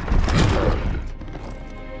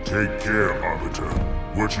 Take care, Arbiter.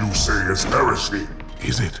 What you say is heresy.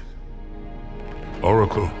 Is it?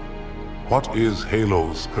 Oracle, what is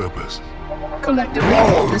Halo's purpose? Collectively,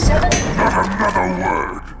 the seven... Not another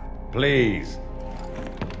word! Please.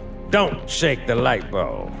 Don't shake the light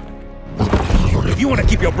bulb. If you want to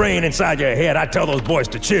keep your brain inside your head, I tell those boys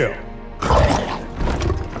to chill.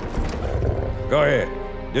 Go ahead.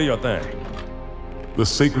 Do your thing. The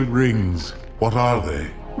sacred rings, what are they?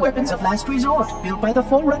 Weapons of last resort, built by the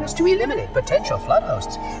Forerunners to eliminate potential flood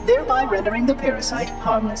hosts, thereby rendering the parasite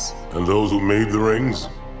harmless. And those who made the rings?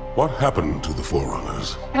 What happened to the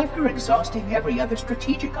Forerunners? After exhausting every other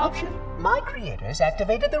strategic option, my creators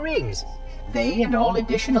activated the rings. They and all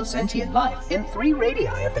additional sentient life in 3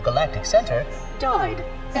 radii of the galactic center died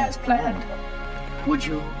as planned. Would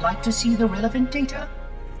you like to see the relevant data?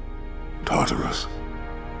 Tartarus,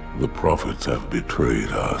 the prophets have betrayed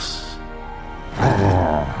us.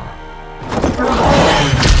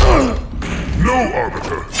 No,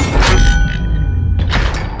 Arbiter!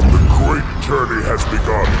 The great journey has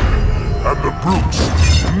begun, and the brutes,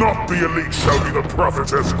 not the elite, shall be the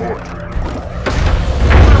prophet's escort.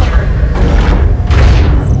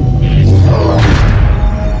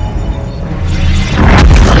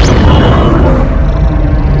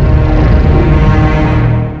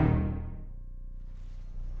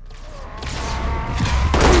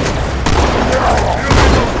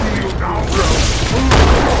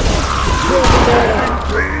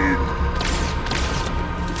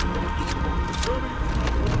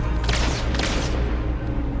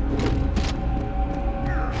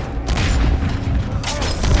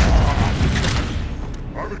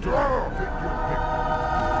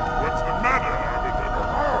 What's the matter, Arbiter?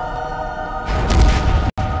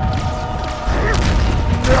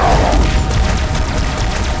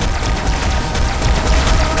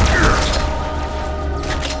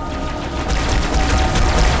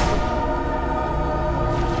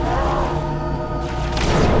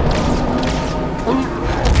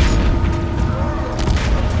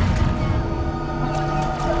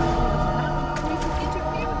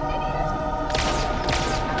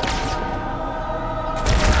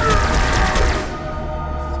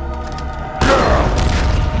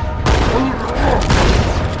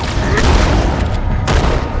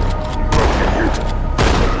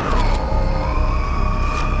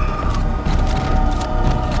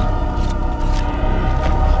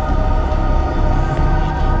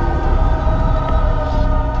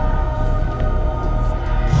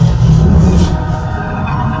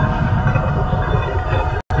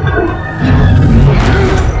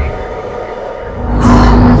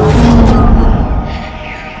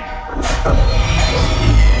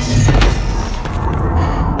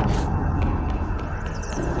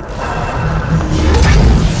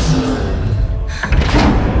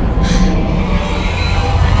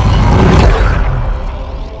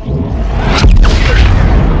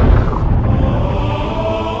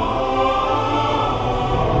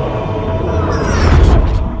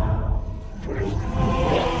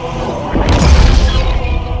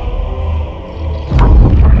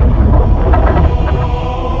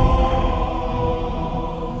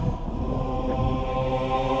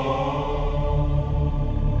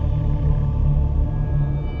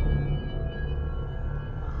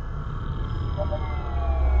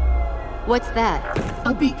 What's that?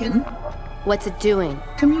 A beacon. What's it doing?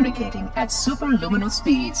 Communicating at superluminal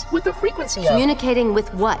speeds with the frequency of... Communicating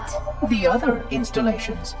with what? The other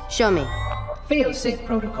installations. Show me. Fail-safe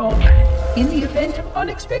protocol. In the event of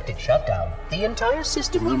unexpected shutdown, the entire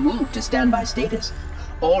system will move to standby status.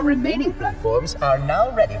 All remaining platforms are now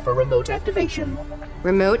ready for remote activation.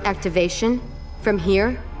 Remote activation? From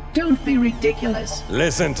here? Don't be ridiculous.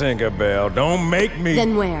 Listen, Tinkerbell, don't make me...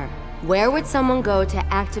 Then where? Where would someone go to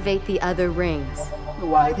activate the other rings?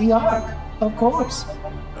 Why the Ark? Of course.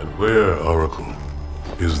 And where, Oracle,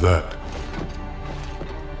 is that?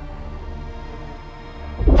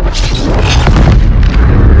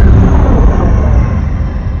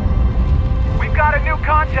 We've got a new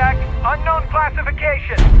contact. Unknown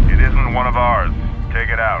classification. It isn't one of ours. Take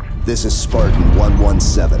it out. This is Spartan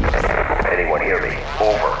 117. Anyone hear me?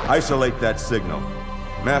 Over. Isolate that signal.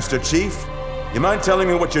 Master Chief, you mind telling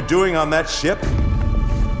me what you're doing on that ship?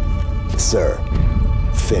 Sir,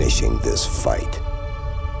 finishing this fight.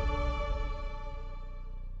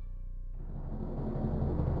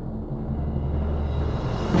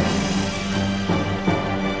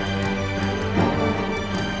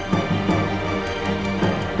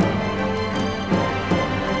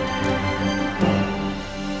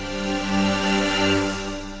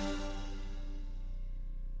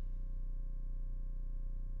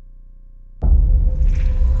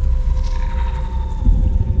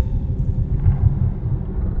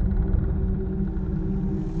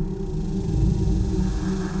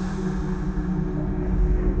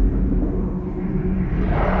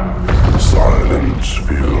 Silence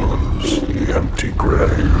fills the empty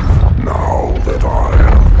grave now that I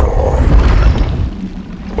have gone.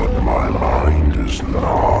 But my mind is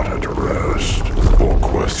not at rest, for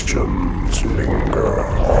questions linger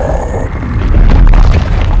on.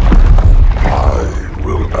 I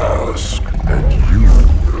will ask, and you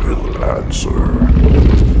will answer.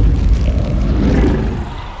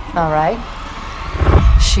 All right.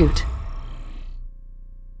 Shoot.